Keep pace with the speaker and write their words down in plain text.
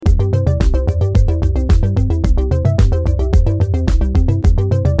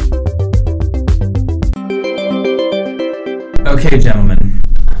Okay, gentlemen,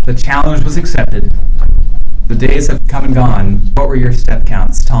 the challenge was accepted. The days have come and gone. What were your step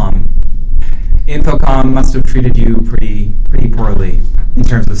counts, Tom? Infocom must have treated you pretty poorly in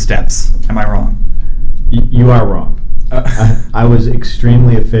terms of steps. Am I wrong? You are wrong. I was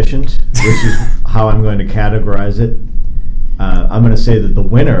extremely efficient, which is how I'm going to categorize it. I'm going to say that the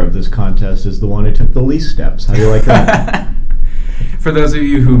winner of this contest is the one who took the least steps. How do you like that? For those of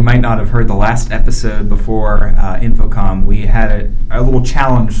you who might not have heard the last episode before Infocom, we had a little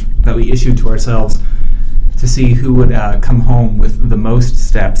challenge that we issued to ourselves to see who would come home with the most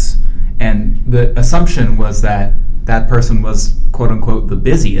steps. And the assumption was that that person was, quote-unquote, the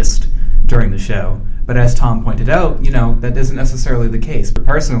busiest during the show. But as Tom pointed out, that isn't necessarily the case. But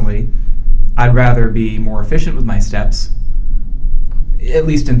personally, I'd rather be more efficient with my steps, at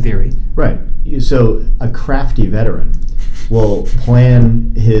least in theory. Right. So a crafty veteran will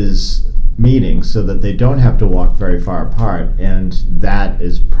plan his meetings so that they don't have to walk very far apart, and that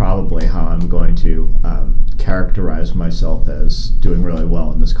is probably how I'm going to characterize myself as doing really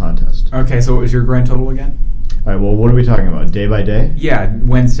well in this contest. Okay, so what was your grand total again? All right, well, what are we talking about? Day by day? Yeah,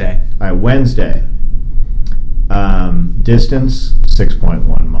 Wednesday. All right, Wednesday. Distance,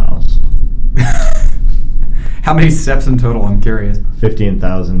 6.1 miles. How many steps in total? I'm curious.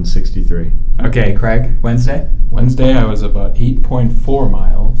 15,063. Okay, Craig, Wednesday? Wednesday, I was about 8.4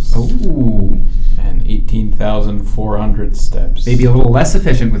 miles. Ooh. And 18,400 steps. Maybe a little less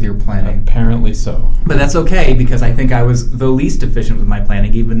efficient with your planning. Apparently so. But that's okay, because I think I was the least efficient with my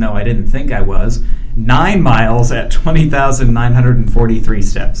planning, even though I didn't think I was. 9 miles at 20,943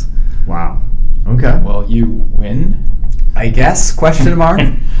 steps. Wow. Okay. Well, you win. I guess? Question mark?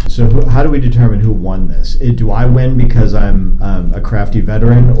 So how do we determine who won this? Do I win because I'm a crafty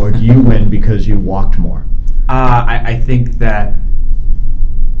veteran, or do you win because you walked more? I think that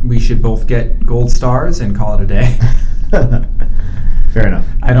we should both get gold stars and call it a day. Fair enough.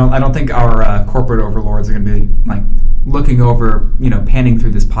 I don't think our corporate overlords are going to be like looking over, panning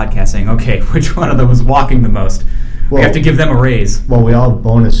through this podcast saying, okay, which one of them was walking the most? We have to give them a raise. Well, we all have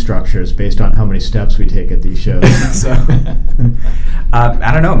bonus structures based on how many steps we take at these shows. So,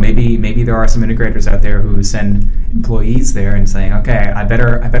 I don't know. Maybe there are some integrators out there who send employees there and saying, okay, I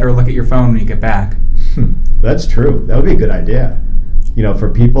better look at your phone when you get back. That's true. That would be a good idea. For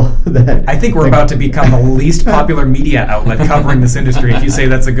people that... I think we're about to become the least popular media outlet covering this industry if you say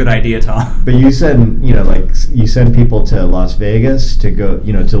that's a good idea, Tom. But you send, you send people to Las Vegas to go,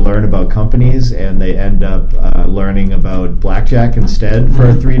 to learn about companies, and they end up learning about blackjack instead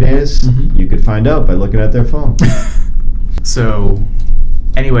for 3 days. Mm-hmm. You could find out by looking at their phone. So,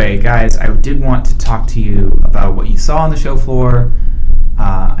 anyway, guys, I did want to talk to you about what you saw on the show floor.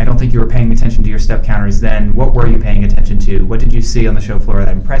 I don't think you were paying attention to your step counters then. What were you paying attention to? What did you see on the show floor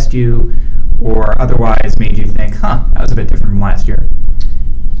that impressed you or otherwise made you think, that was a bit different from last year?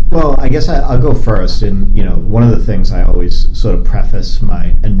 Well, I guess I'll go first. And, one of the things I always sort of preface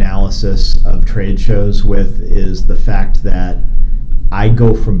my analysis of trade shows with is the fact that I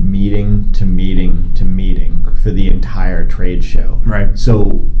go from meeting to meeting to meeting for the entire trade show. Right.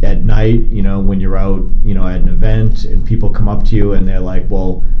 So at night, when you're out, at an event and people come up to you and they're like,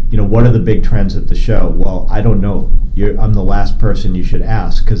 well, what are the big trends at the show? Well, I don't know. I'm the last person you should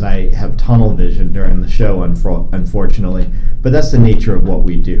ask because I have tunnel vision during the show, unfortunately. But that's the nature of what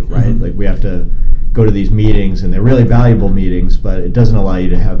we do, right? Mm-hmm. Like we have to go to these meetings and they're really valuable meetings, but it doesn't allow you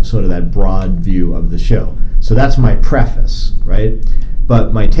to have sort of that broad view of the show. So that's my preface, right?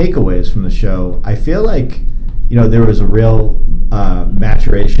 But my takeaways from the show, I feel like, there was a real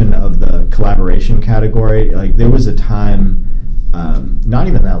maturation of the collaboration category. Like there was a time, not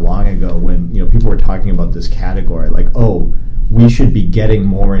even that long ago, when people were talking about this category, like, oh, we should be getting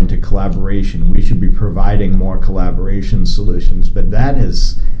more into collaboration. We should be providing more collaboration solutions. But that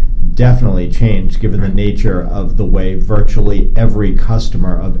has definitely changed given the nature of the way virtually every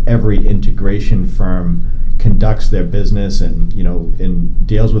customer of every integration firm conducts their business and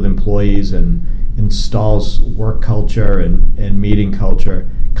deals with employees and installs work culture and meeting culture.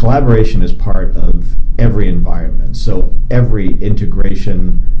 Collaboration is part of every environment. So every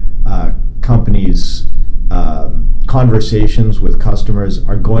integration company's conversations with customers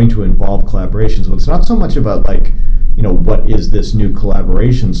are going to involve collaboration. So it's not so much about what is this new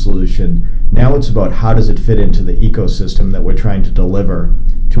collaboration solution? Now it's about how does it fit into the ecosystem that we're trying to deliver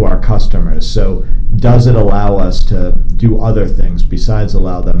to our customers. So does it allow us to do other things besides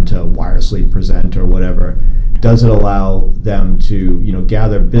allow them to wirelessly present or whatever? Does it allow them to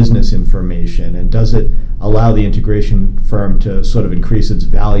gather business information? And does it allow the integration firm to sort of increase its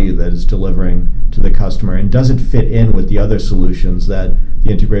value that it's delivering to the customer? And does it fit in with the other solutions that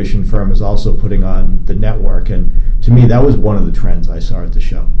the integration firm is also putting on the network? And to me, that was one of the trends I saw at the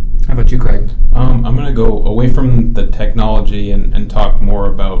show. How about you, Craig? I'm going to go away from the technology and talk more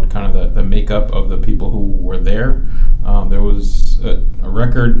about kind of the makeup of the people who were there. There was a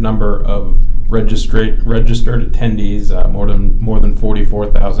record number of registered attendees, more than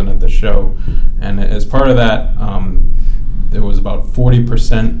 44,000 at the show, and as part of that, there was about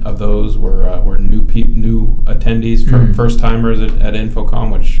 40% of those were new attendees, first timers at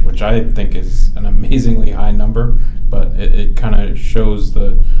Infocom, which I think is an amazingly high number, but it kind of shows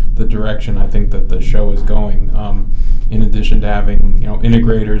the direction I think that the show is going. In addition to having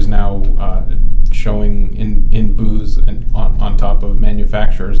integrators now showing in booths and on top of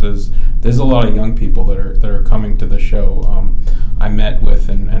manufacturers, there's a lot of young people that are coming to the show. I met with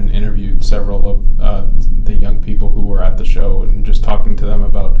and interviewed several of the young people who were at the show, and just talking to them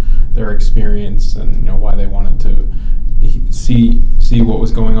about their experience and why they wanted to see what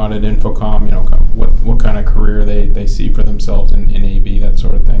was going on at Infocom, what kind of career they see for themselves in AV, that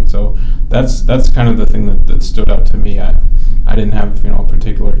sort of thing. So that's kind of the thing that stood out to me. I didn't have a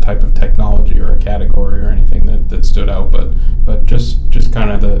particular type of technology or a category or anything that stood out, but just kind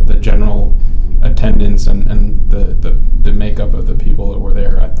of the general attendance and the makeup of the people that were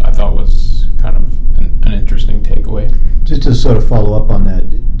there, I thought was kind of an interesting takeaway. Just to sort of follow up on that,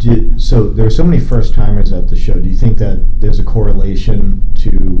 so there are so many first-timers at the show. Do you think that there's a correlation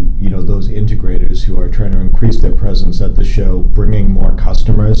to those integrators who are trying to increase their presence at the show, bringing more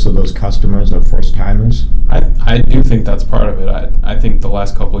customers, so those customers are first-timers? I do think that's part of it. I think the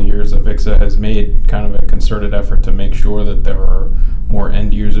last couple of years, Avixa has made kind of a concerted effort to make sure that there are more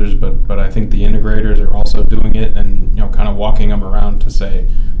end users, but I think the integrators are also doing it and kind of walking them around to say,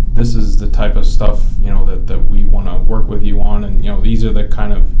 this is the type of stuff that we want to work with you on, and these are the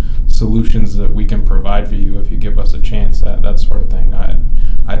kind of solutions that we can provide for you if you give us a chance, that sort of thing.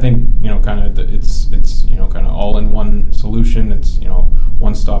 I think kind of it's kind of all in one solution. It's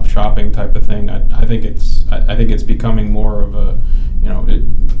one-stop shopping type of thing. I think it's becoming more of a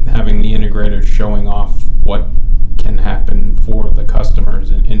having the integrators showing off what can happen for the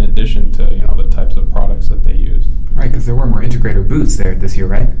customers in addition to the types of products that they use. Right, because there were more integrator booths there this year,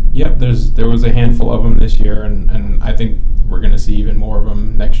 right? Yep, there was a handful of them this year, and I think we're going to see even more of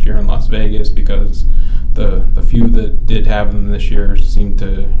them next year in Las Vegas, because the few that did have them this year seem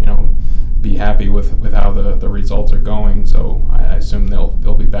to be happy with how the results are going. So I assume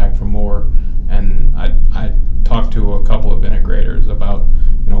they'll be back for more. And I talked to a couple of integrators about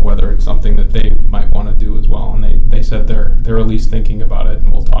whether it's something that they might want to do as well, and they said they're at least thinking about it,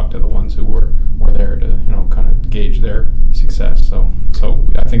 and we'll talk to the ones who were there to kind of gauge their success. So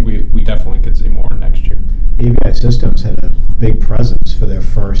I think we definitely could see more next year. AVI Systems had a big presence for their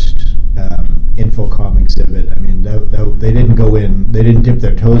first Infocom exhibit. I mean, they didn't go in, they didn't dip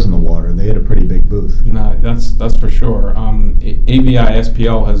their toes in the water. They had a pretty big booth. No, that's for sure. AVI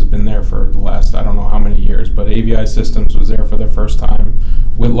SPL has been there for the last, I don't know how many years, but AVI Systems was there for the first time.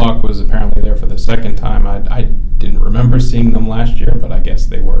 Whitlock was apparently there for the second time. I didn't remember seeing them last year, but I guess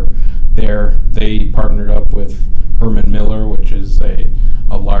they were there. They partnered up with Herman Miller, which is a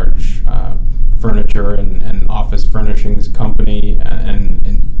large furniture and office furnishings company,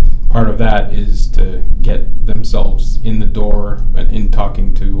 and part of that is to get themselves in the door and in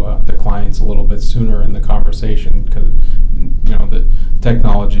talking to the clients a little bit sooner in the conversation, because the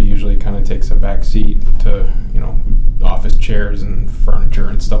technology usually kind of takes a back seat to office chairs and furniture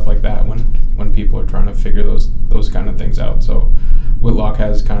and stuff like that when people are trying to figure those kind of things out. So Whitlock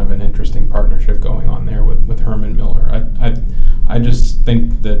has kind of an interesting partnership going on there with Herman Miller. I just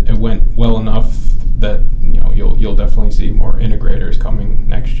think that it went well enough that you'll definitely see more integrators coming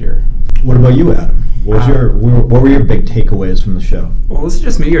next year. What about you, Adam? What were your big takeaways from the show? Well, was it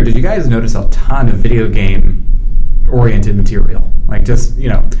just me, or did you guys notice a ton of video game oriented material? Like just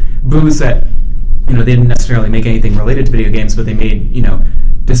booths that they didn't necessarily make anything related to video games, but they made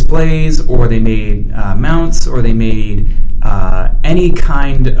displays, or they made mounts, or they made any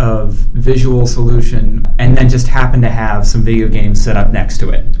kind of visual solution, and then just happened to have some video games set up next to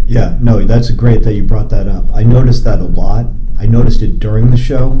it. Yeah, no, that's great that you brought that up. I noticed that a lot. I noticed it during the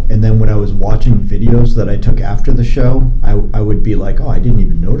show, and then when I was watching videos that I took after the show, I would be like, oh, I didn't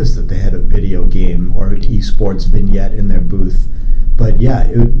even notice that they had a video game or an esports vignette in their booth. But yeah,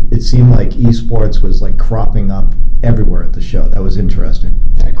 it seemed like esports was like cropping up everywhere at the show. That was interesting.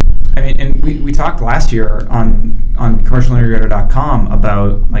 I mean, and we talked last year on commercialintegrator.com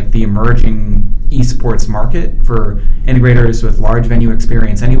about like the emerging esports market for integrators with large venue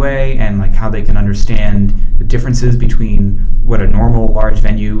experience anyway, and like how they can understand the differences between what a normal large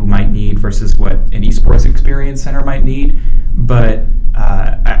venue might need versus what an esports experience center might need. But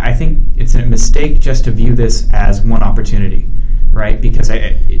I think it's a mistake just to view this as one opportunity, right? Because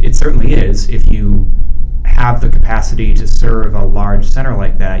it certainly is. If you have the capacity to serve a large center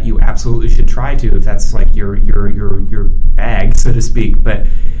like that, you absolutely should try to, if that's like your bag, so to speak. But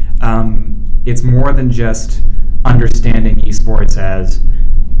it's more than just understanding esports as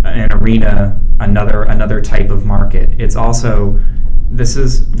an arena, another type of market. It's also, this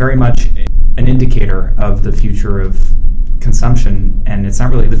is very much an indicator of the future of consumption, and it's not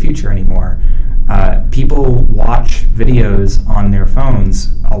really the future anymore. People watch videos on their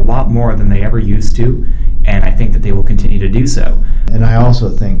phones a lot more than they ever used to, and I think that they will continue to do so. And I also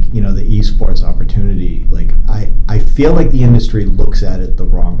think, the esports opportunity, like I feel like the industry looks at it the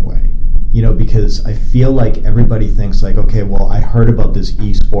wrong way. Because I feel like everybody thinks like, okay, well, I heard about this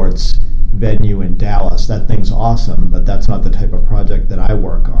esports venue in Dallas. That thing's awesome, but that's not the type of project that I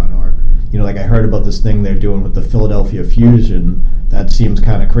work on. Or, like I heard about this thing they're doing with the Philadelphia Fusion. That seems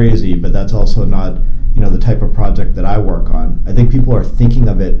kind of crazy, but that's also not, the type of project that I work on. I think people are thinking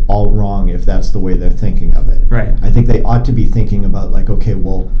of it all wrong if that's the way they're thinking of it. Right. I think they ought to be thinking about like, okay,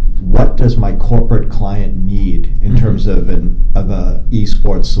 well, what does my corporate client need in terms of a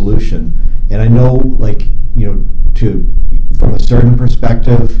esports solution? And I know, like, from a certain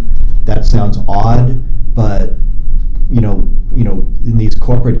perspective, that sounds odd, but in these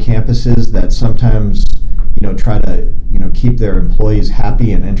corporate campuses that sometimes try to keep their employees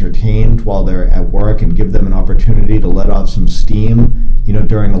happy and entertained while they're at work and give them an opportunity to let off some steam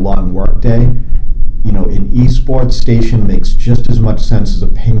during a long work day. An esports station makes just as much sense as a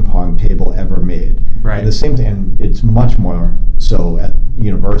ping pong table ever made. Right. And the same thing, and it's much more so at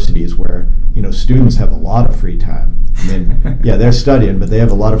universities where students have a lot of free time. I mean, yeah, they're studying, but they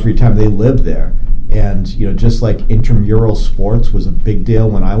have a lot of free time. They live there. And just like intramural sports was a big deal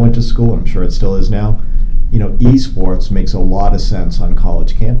when I went to school, and I'm sure it still is now, esports makes a lot of sense on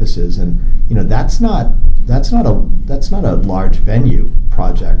college campuses, and that's not a large venue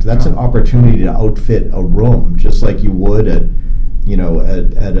project. That's an opportunity to outfit a room just like you would at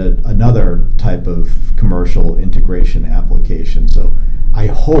another type of commercial integration application. So I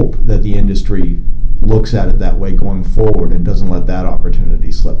hope that the industry looks at it that way going forward and doesn't let that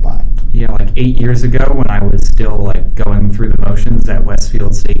opportunity slip by. Yeah, like 8 years ago when I was still like going through the motions at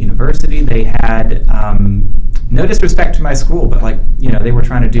Westfield State University, they had, no disrespect to my school, but like, they were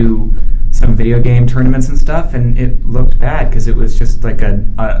trying to do some video game tournaments and stuff, and it looked bad because it was just like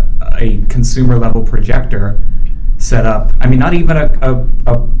a consumer level projector set up. I mean, not even a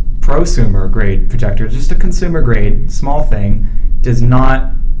prosumer grade projector, just a consumer grade small thing. Does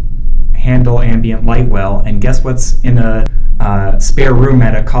not handle ambient light well, and guess what's in a spare room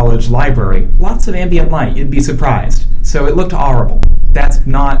at a college library? Lots of ambient light. You'd be surprised. So it looked horrible. That's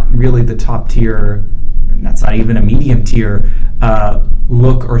not really the top tier, that's not even a medium tier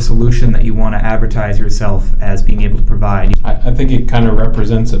look or solution that you want to advertise yourself as being able to provide. I think it kind of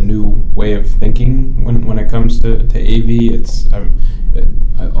represents a new way of thinking when it comes to AV. It's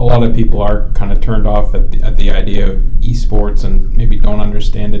a lot of people are kind of turned off at the idea of esports and maybe don't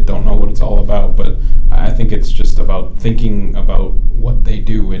understand it, don't know what it's all about. But I think it's just about thinking about what they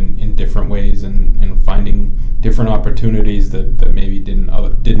do in different ways and finding different opportunities that maybe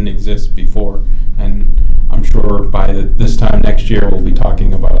didn't exist before. And I'm sure by this time next year we'll be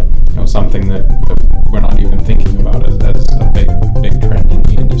talking about something that we're not even thinking about as